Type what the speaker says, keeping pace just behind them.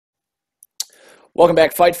Welcome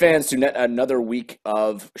back, fight fans, to another week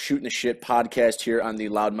of Shootin' the Shit podcast here on the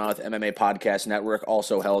Loudmouth MMA Podcast Network,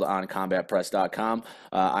 also held on combatpress.com.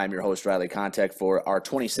 I'm your host, Riley Contact, for our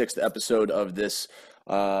 26th episode of this,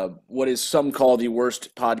 what is some call the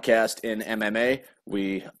worst podcast in MMA.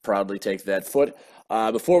 We proudly take that foot.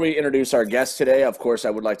 Before we introduce our guest today, of course,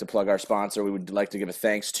 I would like to plug our sponsor. We would like to give a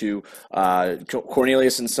thanks to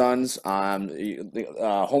Cornelius and Sons,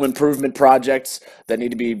 home improvement projects that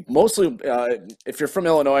need to be mostly, if you're from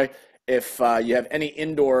Illinois, if you have any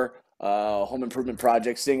indoor home improvement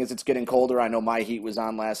projects, seeing as it's getting colder. I know my heat was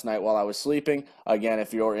on last night while I was sleeping. Again,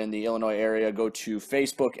 if you're in the Illinois area, go to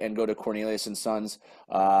Facebook and go to Cornelius and Sons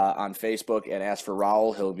on Facebook and ask for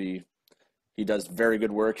Raul. He does very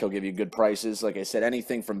good work. He'll give you good prices. Like I said,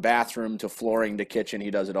 anything from bathroom to flooring to kitchen,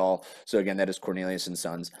 he does it all. So again, that is Cornelius and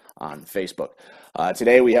Sons on Facebook.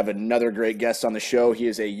 Today we have another great guest on the show. He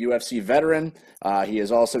is a UFC veteran. He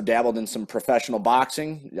has also dabbled in some professional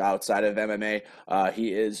boxing outside of MMA.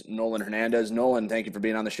 He is Nohelin Hernandez. Nohelin, thank you for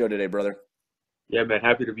being on the show today, brother. Yeah, man,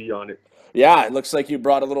 happy to be on it. Yeah, it looks like you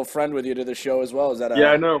brought a little friend with you to the show as well. Is that?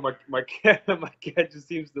 Yeah, I know. My cat just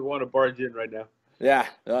seems to want to barge in right now. Yeah,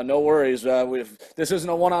 no worries. This isn't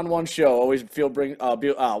a one-on-one show. Always feel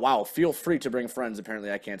free to bring friends.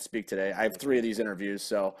 Apparently, I can't speak today. I have 3 of these interviews,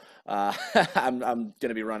 so I'm going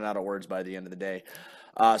to be running out of words by the end of the day.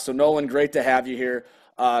 So Nohelin, great to have you here.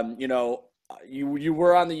 You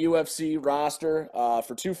were on the UFC roster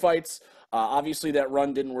for 2 fights. Obviously, that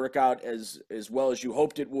run didn't work out as well as you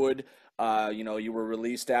hoped it would. You were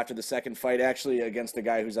released after the second fight, actually, against the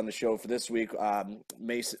guy who's on the show for this week,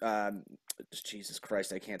 Mason. Jesus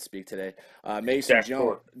Christ, I can't speak today. Mason Jack Jones,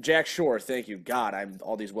 Shore. Jack Shore. Thank you, God. I'm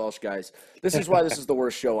all these Welsh guys. This is why this is the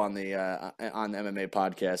worst show on the MMA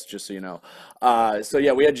podcast. Just so you know. So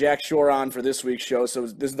yeah, we had Jack Shore on for this week's show. So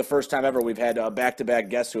this is the first time ever we've had back-to-back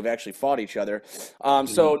guests who have actually fought each other.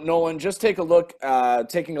 So Nohelin, just taking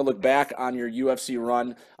a look back on your UFC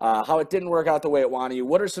run, how it didn't work out the way it wanted you.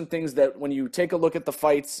 What are some things that, when you take a look at the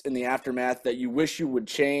fights in the aftermath, that you wish you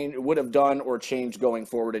would have done or changed going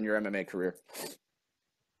forward in your MMA career?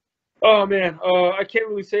 Oh man, I can't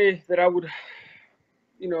really say that I would.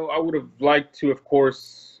 I would have liked to, of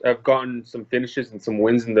course, have gotten some finishes and some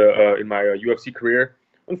wins in my UFC career.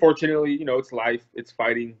 Unfortunately, it's life, it's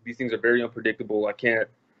fighting. These things are very unpredictable. I can't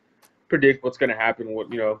predict what's going to happen.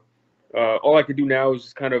 All I could do now is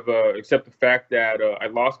just kind of accept the fact that I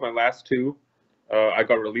lost my last 2. I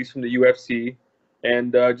got released from the UFC,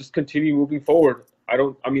 and just continue moving forward.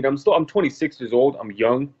 I'm 26 years old. I'm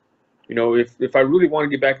young. If I really want to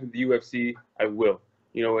get back into the UFC, I will.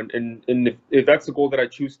 And if that's the goal that I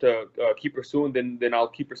choose to keep pursuing, then I'll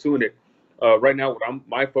keep pursuing it. Right now,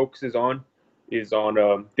 my focus is on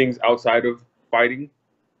things outside of fighting.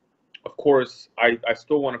 Of course, I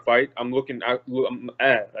still want to fight. I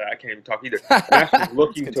can't even talk either. I'm actually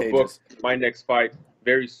looking to book my next fight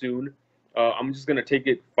very soon. I'm just gonna take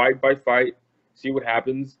it fight by fight, see what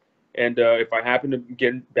happens, and if I happen to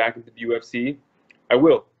get back into the UFC, I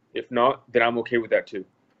will. If not, then I'm okay with that too.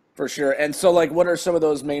 For sure. And so, what are some of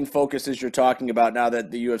those main focuses you're talking about now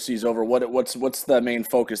that the UFC is over? What's the main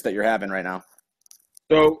focus that you're having right now?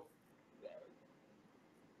 So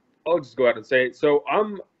I'll just go ahead and say it. So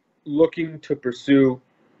I'm looking to pursue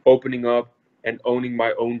opening up and owning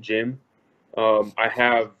my own gym. I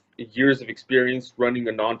have years of experience running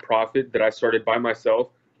a nonprofit that I started by myself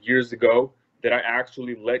years ago, that I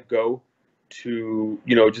actually let go to,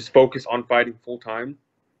 just focus on fighting full time.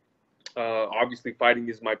 Obviously, fighting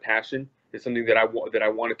is my passion. It's something that I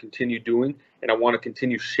want to continue doing, and I want to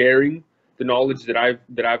continue sharing the knowledge that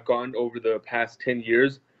I've gotten over the past 10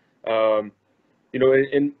 years. And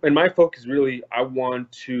my focus really, I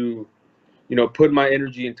want to, put my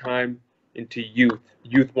energy and time into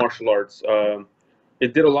youth martial arts.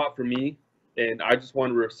 It did a lot for me, and I just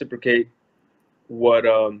want to reciprocate what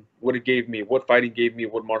it gave me, what fighting gave me,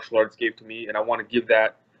 what martial arts gave to me, and I want to give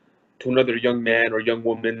that to another young man or young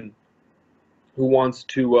woman who wants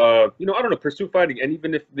to, pursue fighting. And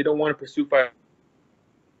even if they don't want to pursue fighting,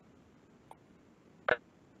 a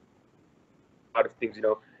lot of things,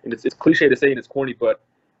 and it's cliche to say and it's corny, but,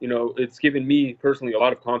 it's given me personally a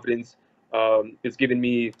lot of confidence. It's given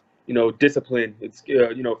me, discipline. It's,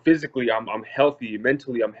 physically I'm healthy,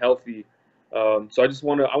 mentally I'm healthy. So I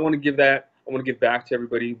want to give that. I want to give back to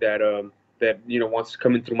everybody that wants to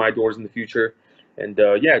come in through my doors in the future, and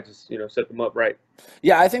just set them up right.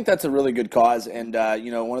 Yeah, I think that's a really good cause, and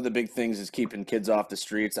one of the big things is keeping kids off the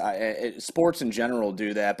streets. Sports in general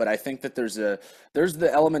do that, but I think that there's the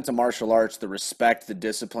element of martial arts, the respect, the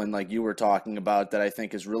discipline, like you were talking about, that I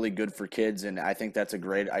think is really good for kids, and I think that's a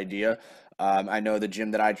great idea. I know the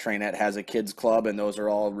gym that I train at has a kids club, and those are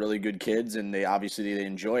all really good kids, and they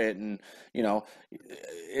enjoy it. And you know,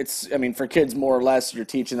 I mean, for kids, more or less, you're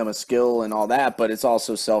teaching them a skill and all that, but it's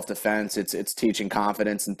also self-defense. It's teaching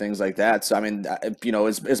confidence and things like that. So I mean,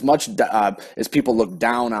 as much as people look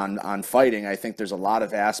down on fighting, I think there's a lot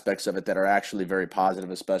of aspects of it that are actually very positive,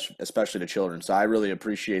 especially to children. So I really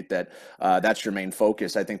appreciate that. That's your main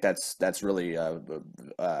focus. I think that's really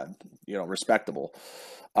respectable.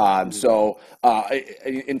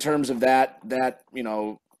 In terms of that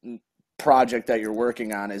project that you're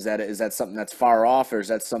working on, is that something that's far off, or is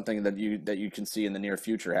that something that you can see in the near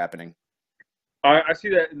future happening? I see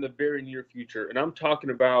that in the very near future, and I'm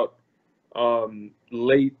talking about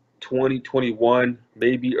late 2021,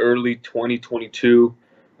 maybe early 2022.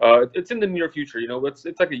 It's in the near future.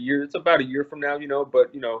 It's like a year. It's about a year from now.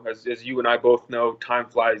 But as you and I both know, time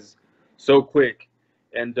flies so quick,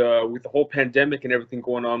 and with the whole pandemic and everything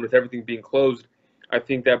going on, with everything being closed, I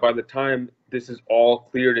think that by the time this is all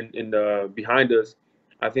cleared and behind us,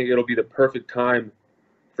 I think it'll be the perfect time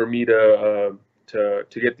for me to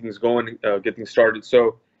get things going, get things started.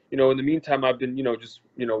 So, in the meantime, I've been, just,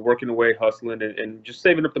 working away, hustling and just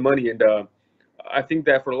saving up the money. And I think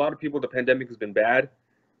that for a lot of people, the pandemic has been bad,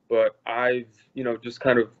 but I've, just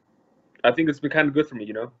I think it's been kind of good for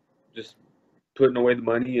me, just putting away the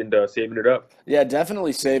money and saving it up. Yeah,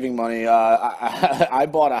 definitely saving money. I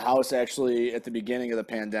bought a house actually at the beginning of the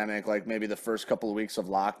pandemic, like maybe the first couple of weeks of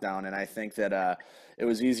lockdown, and I think that it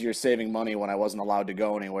was easier saving money when I wasn't allowed to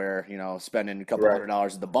go anywhere, spending a couple Right.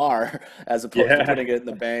 $100 at the bar as opposed to Yeah. putting it in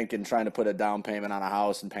the bank and trying to put a down payment on a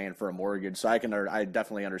house and paying for a mortgage. So I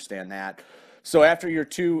definitely understand that. So after your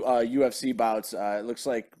two UFC bouts, it looks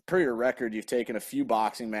like per your record, you've taken a few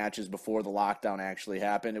boxing matches before the lockdown actually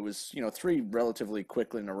happened. It was, three relatively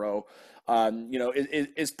quickly in a row.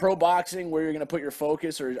 Is pro boxing where you're going to put your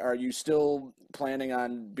focus, or are you still planning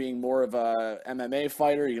on being more of a MMA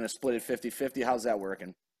fighter? Are you going to split it 50-50? How's that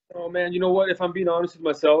working? Oh man, you know what? If I'm being honest with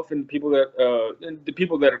myself and the people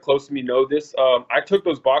that are close to me know this, I took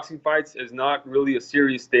those boxing fights as not really a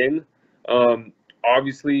serious thing.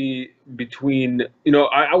 Obviously, between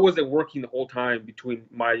I wasn't working the whole time between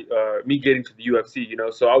my me getting to the UFC.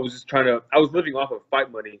 So I was just I was living off of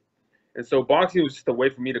fight money, and so boxing was just a way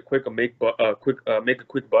for me to make a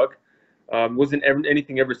quick buck. Wasn't ever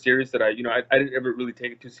anything ever serious that I didn't ever really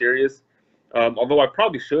take it too serious. Although I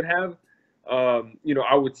probably should have.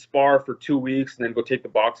 I would spar for 2 weeks and then go take the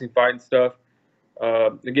boxing fight and stuff.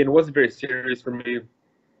 Again, it wasn't very serious for me.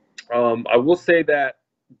 I will say that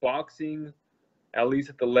boxing, at least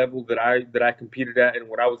at the level that I competed at and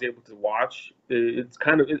what I was able to watch,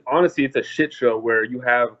 honestly, it's a shit show where you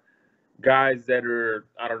have guys that are,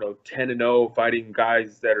 I don't know, 10-0 fighting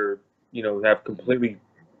guys that are, have completely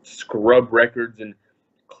scrub records and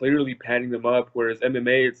clearly padding them up. Whereas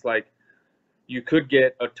MMA, it's like you could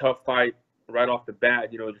get a tough fight right off the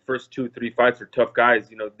bat. The first 2-3 fights are tough guys.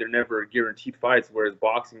 They're never guaranteed fights. Whereas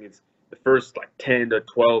boxing is the first like 10 to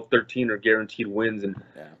 12, 13 are guaranteed wins. And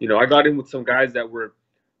I got in with some guys that were,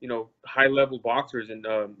 high level boxers, and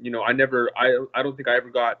I don't think I ever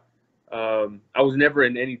got. I was never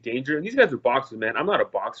in any danger. And these guys are boxers, man. I'm not a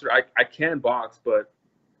boxer. I can box, but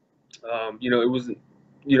it wasn't.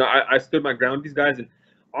 I stood my ground with these guys, and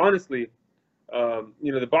honestly.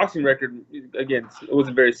 The boxing record, again, it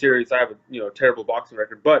wasn't very serious. I have a terrible boxing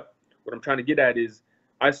record, but what I'm trying to get at is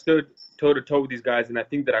I stood toe to toe with these guys, and I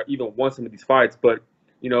think that I even won some of these fights. But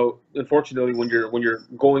unfortunately, when you're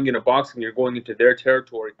going into boxing, you're going into their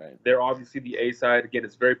territory. Right. They're obviously the A side. Again,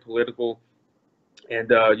 it's very political,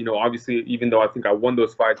 and obviously, even though I think I won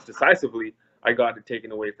those fights decisively, I got it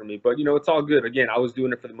taken away from me. But it's all good. Again, I was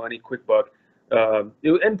doing it for the money, quick buck,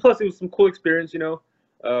 and plus it was some cool experience.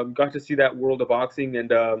 Got to see that world of boxing,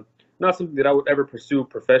 and not something that I would ever pursue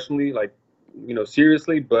professionally, like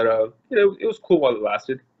seriously. But it was cool while it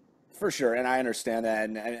lasted. For sure, and I understand that,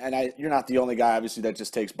 and you're not the only guy, obviously, that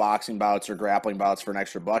just takes boxing bouts or grappling bouts for an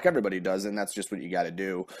extra buck. Everybody does, and that's just what you got to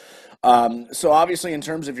do. So, obviously, in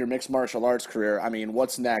terms of your mixed martial arts career, I mean,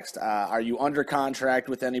 what's next? Are you under contract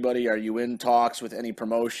with anybody? Are you in talks with any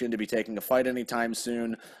promotion to be taking a fight anytime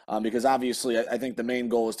soon? Because obviously, I think the main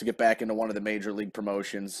goal is to get back into one of the major league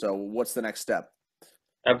promotions. So, what's the next step?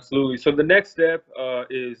 Absolutely. So the next step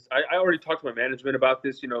is I already talked to my management about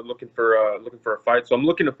this. Looking for a fight. So I'm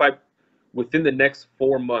looking to fight within the next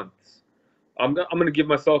 4 months. I'm gonna give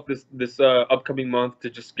myself this upcoming month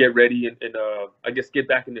to just get ready and I guess get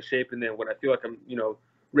back into shape. And then when I feel like I'm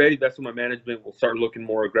ready, that's when my management will start looking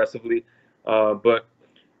more aggressively. But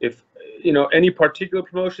if any particular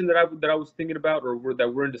promotion that I was thinking about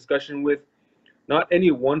that we're in discussion with, not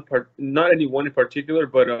any one in particular,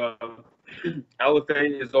 but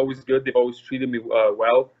LFA is always good. They've always treated me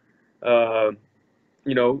well. Uh,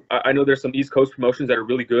 I know there's some East Coast promotions that are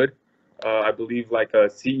really good. I believe like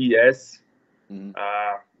CES. Mm-hmm.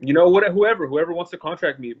 Whoever wants to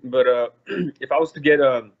contract me. But if I was to get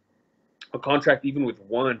a contract even with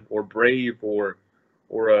One or Brave or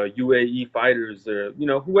UAE fighters, or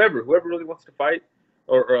whoever really wants to fight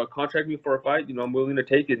or contract me for a fight, I'm willing to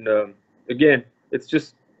take it. And again, it's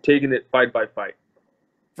just taking it fight by fight.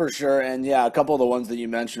 For sure, and yeah, a couple of the ones that you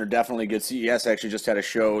mentioned are definitely good. CES actually just had a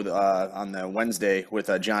show on the Wednesday with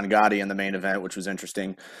John Gotti in the main event, which was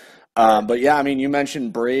interesting. Right. But yeah, I mean, you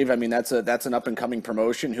mentioned Brave. I mean, that's an up and coming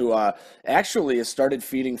promotion who actually has started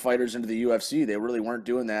feeding fighters into the UFC. They really weren't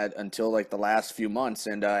doing that until like the last few months.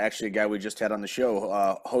 And actually, a guy we just had on the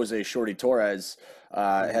show, Jose Shorty Torres,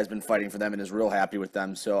 has been fighting for them and is real happy with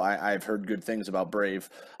them. So I've heard good things about Brave.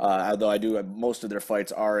 Although I do, most of their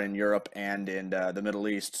fights are in Europe and in the Middle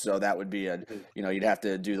East. So that would be you'd have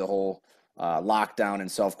to do the whole lockdown and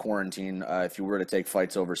self quarantine if you were to take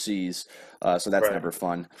fights overseas. So that's Right. never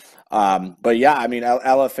fun. But yeah, I mean,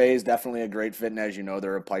 LFA is definitely a great fit, and as you know,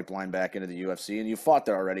 they're a pipeline back into the UFC, and you fought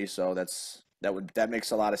there already, so that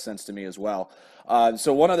makes a lot of sense to me as well.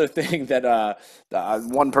 So one other thing that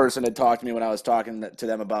one person had talked to me when I was talking to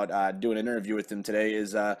them about doing an interview with them today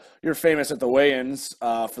is you're famous at the weigh-ins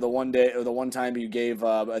for the one day or the one time you gave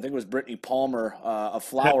I think it was Brittany Palmer a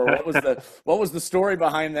flower. What was the story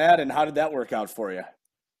behind that, and how did that work out for you?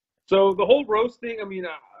 So the whole roast thing, I mean,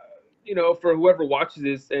 for whoever watches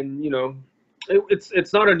this, and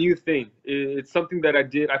it's not a new thing. It's something that I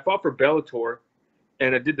did. I fought for Bellator,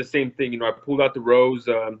 and I did the same thing. I pulled out the rose.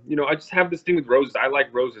 I just have this thing with roses. I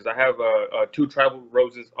like roses. I have two tribal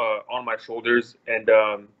roses on my shoulders, and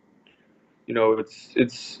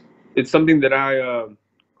it's something that I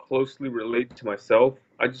closely relate to myself.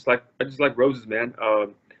 I just like roses, man.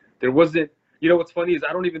 There wasn't. What's funny is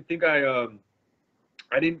I don't even think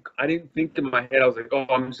I didn't think in my head. I was like, oh,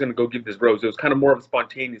 I'm just gonna go give this rose. It was kind of more of a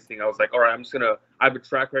spontaneous thing. I was like, all right, I have a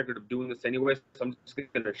track record of doing this anyway, so I'm just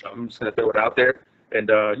gonna throw it out there. And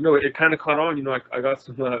it kind of caught on. I got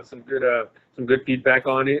some good feedback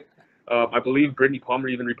on it. I believe Brittany Palmer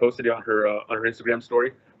even reposted it on her Instagram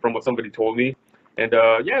story from what somebody told me. And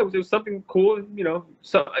yeah, it was something cool. And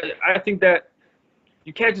so I think that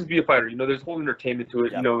you can't just be a fighter. There's whole entertainment to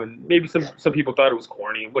it. Yep. And maybe some people thought it was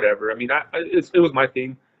corny, whatever. I mean, it was my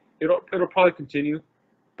thing. It'll probably continue,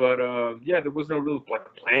 but yeah, there was no real like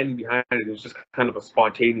planning behind it. It was just kind of a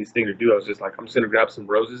spontaneous thing to do. I was just like, I'm just gonna grab some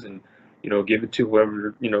roses and give it to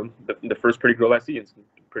whoever the first pretty girl I see. And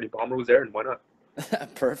Pretty Palmer was there, and why not?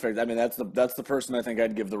 Perfect. I mean, that's the person I think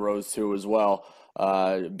I'd give the rose to as well.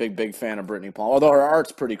 Big fan of Brittany Palmer. Although her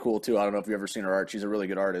art's pretty cool too. I don't know if you've ever seen her art. She's a really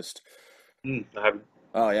good artist. I haven't.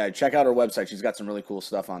 Oh yeah, check out her website. She's got some really cool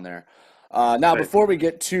stuff on there. Now, Nice. before we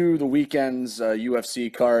get to the weekend's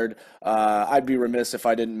UFC card, I'd be remiss if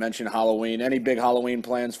I didn't mention Halloween. Any big Halloween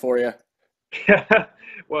plans for you?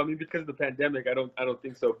 Well, I mean, because of the pandemic, I don't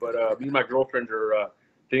think so. But me and my girlfriend are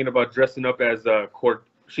thinking about dressing up as Cort.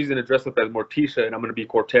 She's gonna dress up as Morticia, and I'm gonna be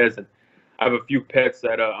Cortez. And I have a few pets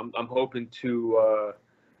that I'm hoping to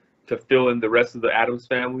fill in the rest of the Adams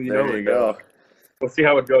family. There you And go. we'll see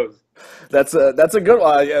how it goes. That's a good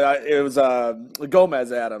one. Yeah, it was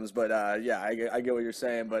Gomez Adams, but yeah, I get what you're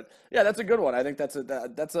saying. But yeah, that's a good one. I think that's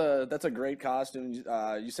a great costume.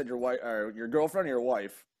 You said your wife or your girlfriend or your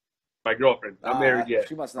wife? My girlfriend. Not married yet.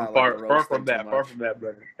 She must I'm not like the far roast from thing too that. Far much. from that,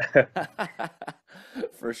 brother.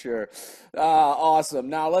 For sure. Awesome.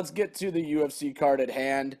 Now let's get to the UFC card at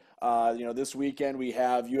hand. This weekend we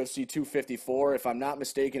have UFC 254. If I'm not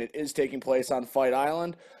mistaken, it is taking place on Fight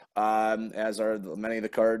Island, as are many of the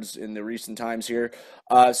cards in the recent times here.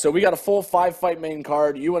 So we got a full 5-fight main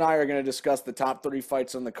card. You and I are going to discuss the top 3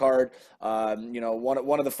 fights on the card.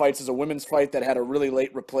 One of the fights is a women's fight that had a really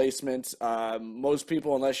late replacement. Most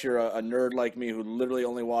people, unless you're a nerd like me who literally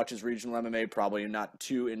only watches regional MMA, probably not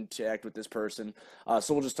too intact with this person.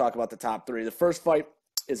 So we'll just talk about the top 3. The first fight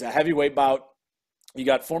is a heavyweight bout. You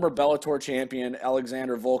got former Bellator champion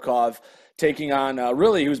Alexander Volkov taking on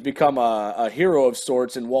really who's become a hero of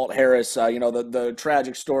sorts in Walt Harris. The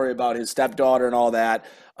tragic story about his stepdaughter and all that.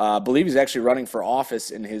 I believe he's actually running for office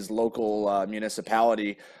in his local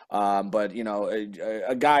municipality. But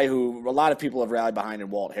a guy who a lot of people have rallied behind in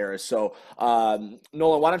Walt Harris. So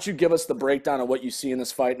Nolan, why don't you give us the breakdown of what you see in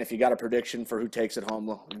this fight, and if you got a prediction for who takes it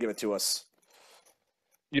home, give it to us.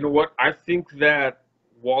 You know what? I think that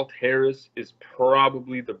Walt Harris is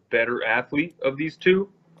probably the better athlete of these two.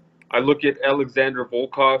 I look at Alexander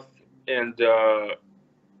Volkov, and I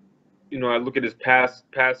look at his past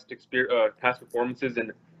experience, past performances,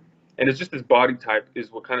 and and it's just his body type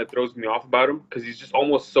is what kind of throws me off about him, because he's just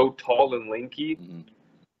almost so tall and lanky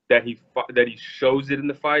that he shows it in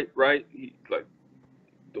the fight, right? Like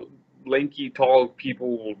lanky, tall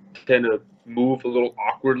people will tend to move a little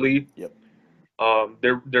awkwardly. Yep.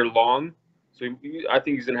 They're long, so I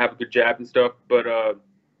think he's gonna have a good jab and stuff. But I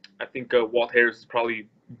think Walt Harris is probably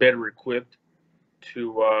better equipped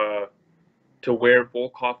to wear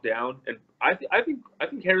Volkov down, and I think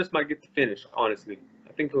Harris might get the finish. Honestly,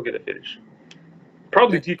 I think he'll get a finish.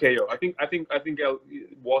 Probably TKO. I think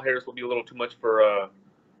Walt Harris will be a little too much for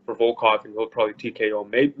Volkov, and he'll probably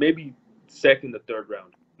TKO. Maybe second or third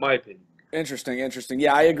round. My opinion. Interesting.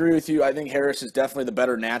 Yeah, I agree with you. I think Harris is definitely the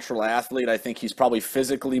better natural athlete. I think he's probably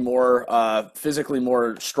physically more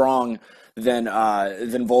strong than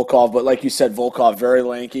Volkov. But like you said, Volkov very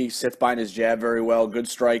lanky, sits behind his jab very well, good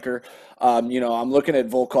striker. I'm looking at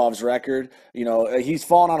Volkov's record. He's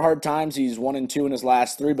fallen on hard times. He's 1-2 in his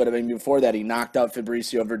last 3, but I mean before that he knocked out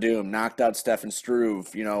Fabricio Verdum, knocked out Stefan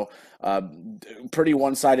Struve. Pretty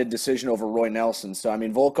one-sided decision over Roy Nelson. So I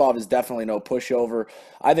mean Volkov is definitely no pushover.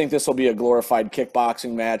 I think this will be a glorified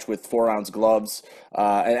kickboxing match with 4-ounce gloves.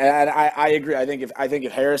 And I agree. I think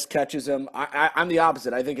if Harris catches him, I'm the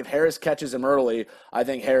opposite. I think if Harris catches him early, I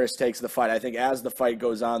think Harris takes the fight. I think as the fight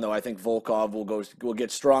goes on, though, I think Volkov will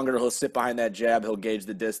get stronger. He'll sit behind that jab. He'll gauge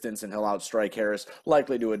the distance, and he'll outstrike Harris,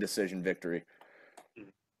 likely to a decision victory.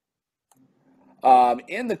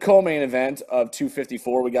 In the co-main event of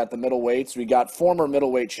 254, we got the middleweights. We got former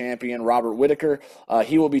middleweight champion Robert Whittaker.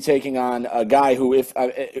 He will be taking on a guy who,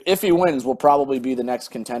 if he wins, will probably be the next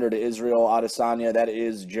contender to Israel Adesanya. That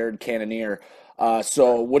is Jared Cannonier.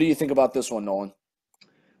 So what do you think about this one, Nolan?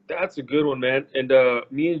 That's a good one, man. And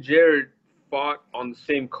me and Jared fought on the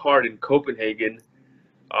same card in Copenhagen.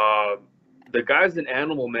 The guy's an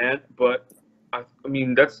animal, man. But I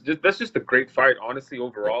mean, that's just a great fight, honestly,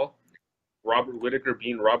 overall. Robert Whittaker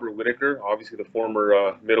being Robert Whittaker, obviously the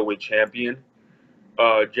former middleweight champion.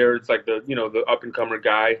 Jared's like the up and comer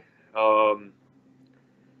guy.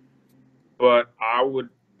 But I would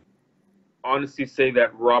honestly say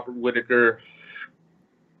that Robert Whittaker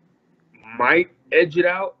might edge it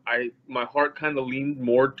out. My heart kind of leaned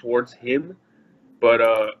more towards him, but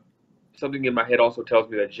something in my head also tells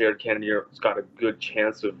me that Jared Cannonier's got a good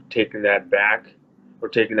chance of taking that back or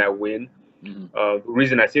taking that win. Mm-hmm. The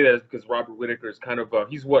reason I say that is because Robert Whittaker is kind of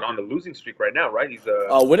he's on a losing streak right now, right? He's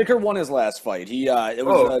Whittaker won his last fight. It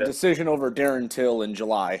was a decision over Darren Till in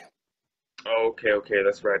July. Oh, okay,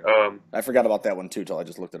 that's right. I forgot about that one too till I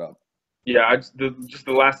just looked it up. Yeah, the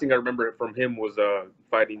last thing I remember from him was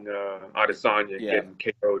fighting Adesanya, getting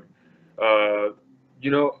KO'd.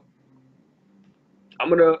 I'm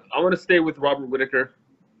gonna stay with Robert Whittaker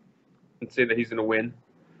and say that he's gonna win.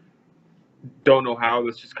 Don't know how.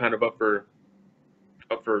 That's just kind of up for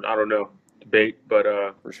I don't know, debate, but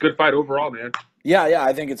good fight overall, man. Yeah,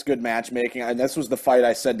 I think it's good matchmaking. And this was the fight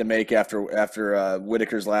I said to make after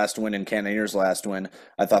Whittaker's last win and Cannonier's last win.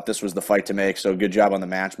 I thought this was the fight to make, so good job on the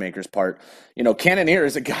matchmaker's part. Cannonier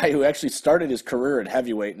is a guy who actually started his career at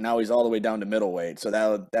heavyweight, and now he's all the way down to middleweight. So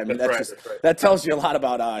that tells you a lot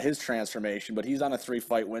about his transformation. But he's on a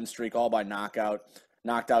 3-fight win streak, all by knockout.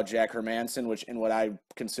 Knocked out Jack Hermanson, which in what I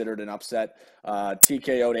considered an upset.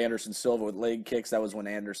 TKO'd Anderson Silva with leg kicks. That was when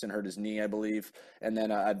Anderson hurt his knee, I believe. And then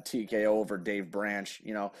a TKO over Dave Branch.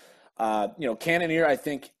 Cannonier, I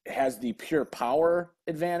think, has the pure power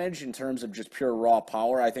advantage in terms of just pure raw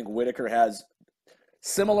power. I think Whittaker has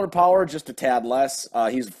similar power, just a tad less.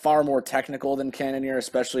 He's far more technical than Cannonier,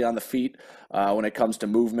 especially on the feet when it comes to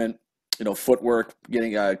movement, footwork,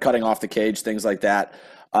 cutting off the cage, things like that.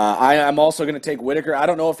 I'm also going to take Whittaker. I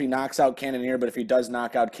don't know if he knocks out Cannonier, but if he does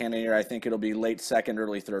knock out Cannonier, I think it'll be late second,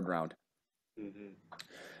 early third round. Mm-hmm.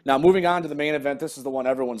 Now, moving on to the main event, this is the one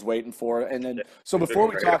everyone's waiting for. And then, so before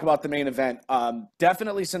we talk about the main event,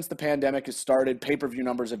 definitely since the pandemic has started, pay-per-view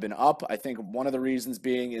numbers have been up. I think one of the reasons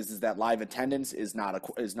being is that live attendance is not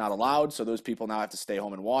allowed, so those people now have to stay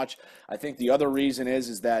home and watch. I think the other reason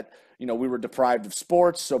is that we were deprived of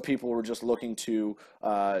sports, so people were just looking to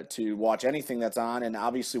watch anything that's on. And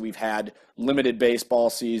obviously, we've had limited baseball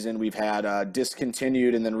season, we've had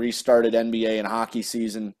discontinued and then restarted NBA and hockey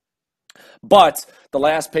season. But the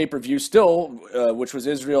last pay-per-view still, which was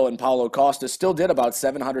Israel and Paulo Costa, still did about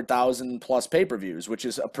 700,000 plus pay-per-views, which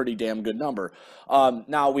is a pretty damn good number.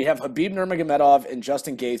 Now we have Khabib Nurmagomedov and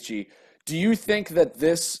Justin Gaethje. Do you think that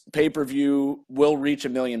this pay-per-view will reach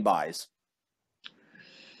 1 million buys?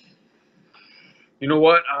 You know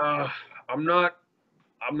what? I'm going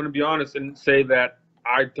to be honest and say that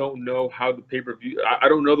I don't know how the pay-per-view. I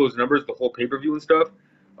don't know those numbers, the whole pay-per-view and stuff.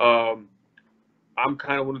 I'm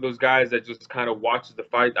kind of one of those guys that just kind of watches the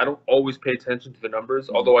fight. I don't always pay attention to the numbers,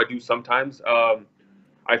 Mhm. although I do sometimes.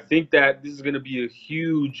 I think that this is going to be a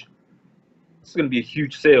huge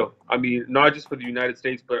sale. I mean, not just for the United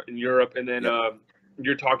States, but in Europe. And then Yep.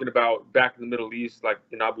 you're talking about back in the Middle East, like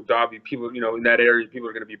in Abu Dhabi, people, in that area, people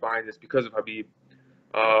are going to be buying this because of Habib.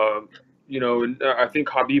 Yep. Um, and I think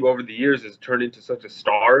Habib over the years has turned into such a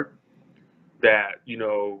star that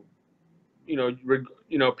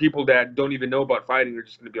people that don't even know about fighting are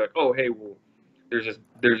just going to be like, oh, hey, well, there's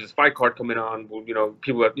this fight card coming on. Well,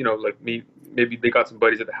 people that like me, maybe they got some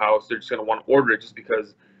buddies at the house. They're just going to want to order it just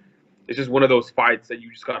because it's just one of those fights that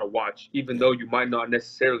you just got to watch, even Yeah. though you might not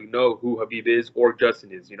necessarily know who Habib is or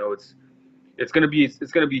Justin is. It's gonna be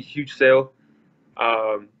a huge sale.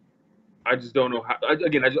 Um, I just don't know how. I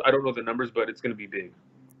don't know the numbers, but it's gonna be big.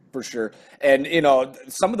 For sure. And,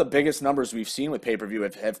 some of the biggest numbers we've seen with pay-per-view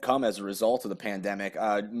have come as a result of the pandemic.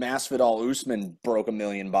 Masvidal Usman broke 1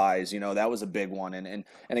 million buys. That was a big one. And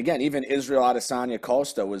again, even Israel Adesanya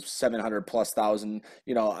Costa was 700 plus thousand.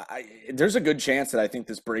 There's a good chance that I think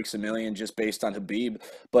this breaks 1 million just based on Habib.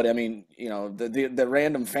 But I mean, the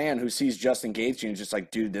random fan who sees Justin Gaethje and is just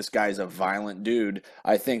like, dude, this guy's a violent dude.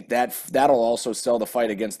 I think that'll also sell the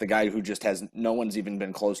fight against the guy who just has no one's even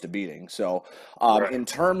been close to beating. So, Right. in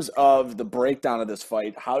terms of the breakdown of this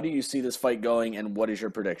fight, how do you see this fight going, and what is your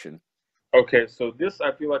prediction? Okay, so this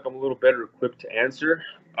I feel like I'm a little better equipped to answer,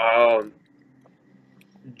 um,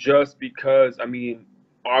 just because I mean,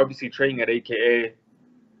 obviously training at AKA,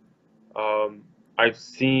 I've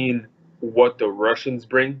seen what the Russians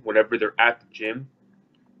bring whenever they're at the gym,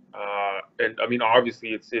 and I mean, obviously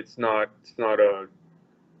it's not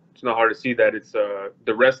hard to see that it's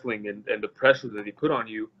the wrestling and the pressure that they put on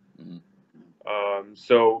you. Mm-hmm.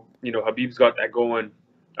 So Habib's got that going.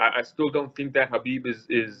 I still don't think that Habib is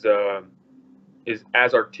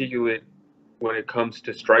as articulate when it comes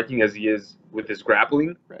to striking as he is with his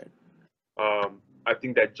grappling. Right. I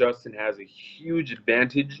think that Justin has a huge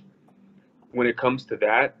advantage when it comes to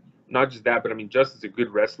that. Not just that, but I mean Justin's a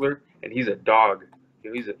good wrestler and he's a dog.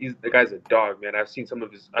 He's the guy's a dog, man. I've seen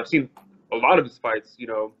a lot of his fights.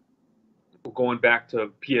 Going back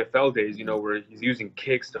to PFL days, Mm-hmm. where he's using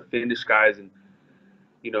kicks to finish guys, and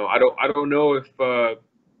I don't know if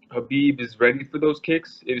Habib is ready for those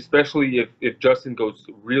kicks, especially if Justin goes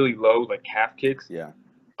really low, like half kicks. Yeah.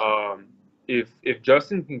 Um, if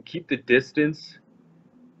Justin can keep the distance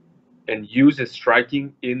and use his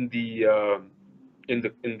striking in the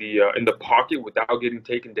pocket without getting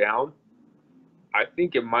taken down, I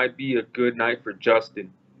think it might be a good night for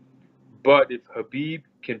Justin. But if Habib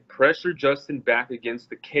can pressure Justin back against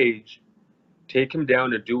the cage, take him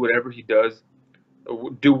down and do what he does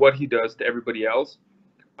to everybody else,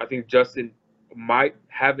 I think Justin might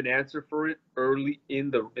have an answer for it early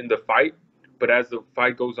in the fight. But as the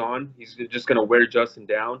fight goes on, he's just gonna wear Justin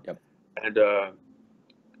down, Yep. and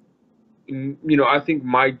I think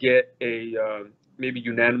might get a maybe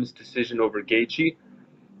unanimous decision over Gaethje.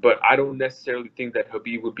 But I don't necessarily think that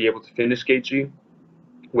Habib would be able to finish Gaethje.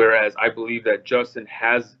 Whereas I believe that Justin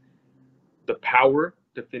has the power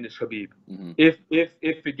to finish Habib Mm-hmm. if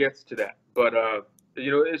it gets to that. But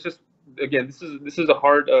it's just again, this is a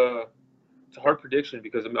hard prediction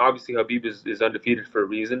because I mean obviously Habib is undefeated for a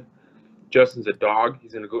reason. Justin's a dog.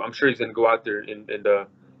 He's gonna go. I'm sure he's gonna go out there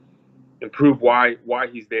and prove why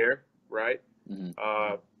he's there, right?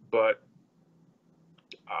 Mm-hmm. But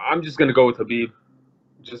I'm just gonna go with Habib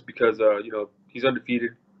just because he's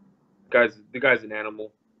undefeated. The guy's an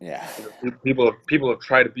animal. Yeah. People have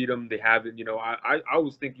tried to beat him. They haven't. I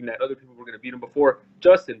was thinking that other people were going to beat him before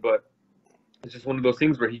Justin, but it's just one of those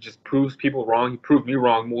things where he just proves people wrong. He proved me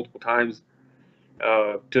wrong multiple times,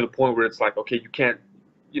 to the point where it's like, okay, you can't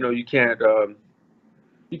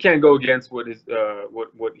go against what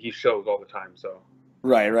he shows all the time. So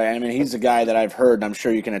Right, right. I mean, he's a guy that I've heard, and I'm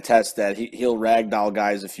sure you can attest that he'll ragdoll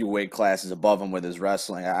guys a few weight classes above him with his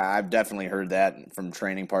wrestling. I've definitely heard that from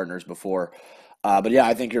training partners before. But yeah,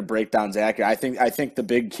 I think your breakdown's accurate. I think the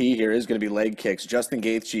big key here is going to be leg kicks. Justin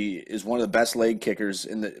Gaethje is one of the best leg kickers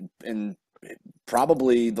in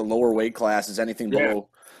probably the lower weight classes. Anything yeah,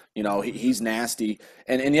 below, he's nasty.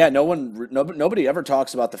 And yeah, nobody ever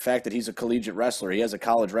talks about the fact that he's a collegiate wrestler. He has a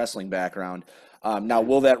college wrestling background. Now,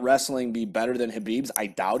 will that wrestling be better than Habib's? I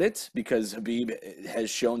doubt it because Habib has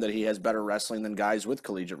shown that he has better wrestling than guys with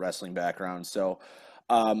collegiate wrestling backgrounds. So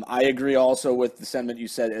I agree also with the sentiment you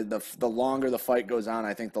said. The longer the fight goes on,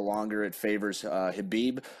 I think the longer it favors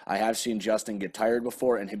Habib. I have seen Justin get tired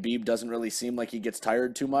before, and Habib doesn't really seem like he gets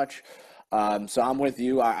tired too much. So I'm with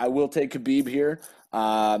you. I will take Khabib here.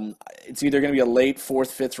 It's either going to be a late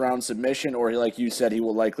fourth, fifth round submission, or like you said, he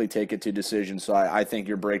will likely take it to decision. So I think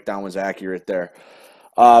your breakdown was accurate there.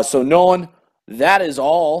 So Nolan, that is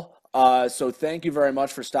all. So thank you very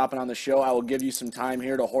much for stopping on the show. I will give you some time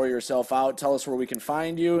here to whore yourself out. Tell us where we can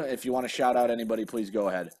find you. If you want to shout out anybody, please go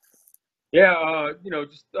ahead. Yeah,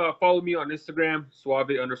 just follow me on Instagram,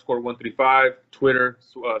 Suave_135, Twitter,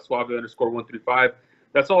 Suave_135.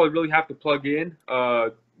 That's all I really have to plug in.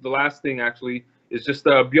 The last thing actually is just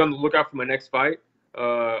be on the lookout for my next fight.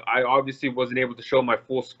 I obviously wasn't able to show my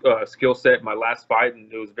full skill set in my last fight, and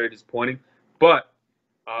it was very disappointing. But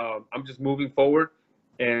I'm just moving forward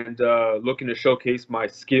and looking to showcase my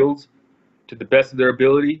skills to the best of their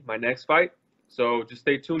ability my next fight. So just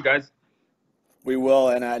stay tuned, guys. We will,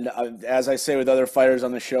 and as I say with other fighters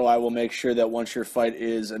on the show, I will make sure that once your fight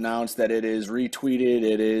is announced, that it is retweeted,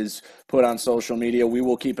 it is put on social media. We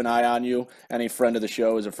will keep an eye on you. Any friend of the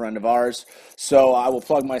show is a friend of ours. So I will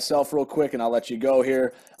plug myself real quick, and I'll let you go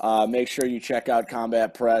here. Make sure you check out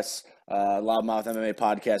Combat Press, Loudmouth MMA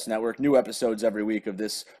Podcast Network. New episodes every week of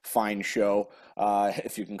this fine show,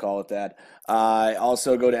 if you can call it that.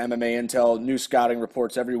 Also go to MMA Intel, new scouting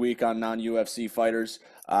reports every week on non-UFC fighters.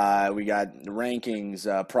 We got rankings,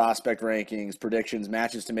 prospect rankings, predictions,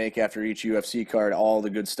 matches to make after each UFC card, all the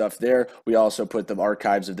good stuff there. We also put the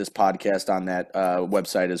archives of this podcast on that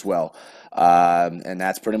website as well. And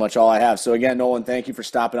that's pretty much all I have. So again, Nolan, thank you for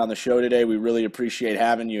stopping on the show today. We really appreciate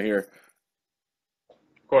having you here.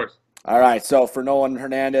 Of course. All right, so for Nohelin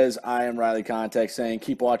Hernandez, I am Riley Contact saying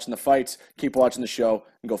keep watching the fights, keep watching the show,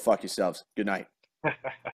 and go fuck yourselves. Good night.